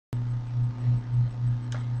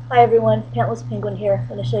Hi everyone, Pantless Penguin here. I'm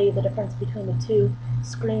going to show you the difference between the two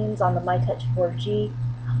screens on the mytouch4g.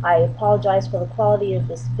 I apologize for the quality of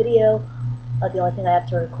this video. The only thing I have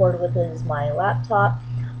to record with is my laptop.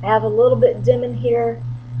 I have a little bit dim in here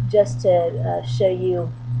just to show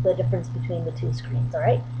you the difference between the two screens,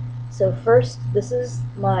 alright? So first, this is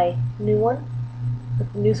my new one,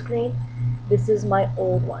 the new screen. This is my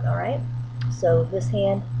old one, alright? So this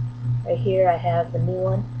hand right here, I have the new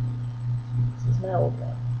one. This is my old one.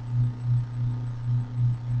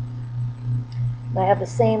 I have the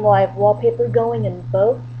same live wallpaper going in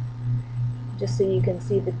both, just so you can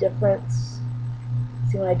see the difference.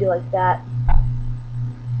 See when I do like that,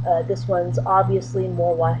 this one's obviously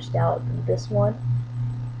more washed out than this one.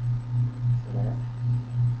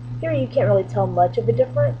 Here you can't really tell much of a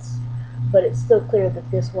difference, but it's still clear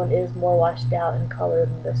that this one is more washed out in color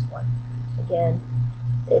than this one. Again,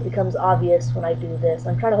 it becomes obvious when I do this.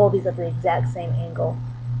 I'm trying to hold these at the exact same angle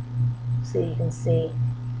so you can see.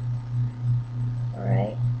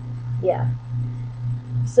 Alright, yeah.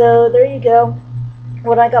 So there you go.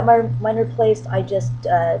 When I got mine replaced, I just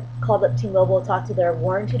called up T-Mobile, talked to their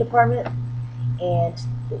warranty department, and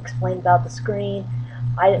explained about the screen.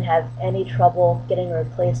 I didn't have any trouble getting a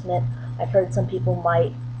replacement. I've heard some people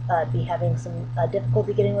might be having some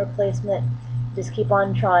difficulty getting a replacement. Just keep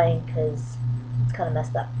on trying because it's kind of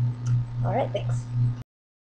messed up. Alright, thanks.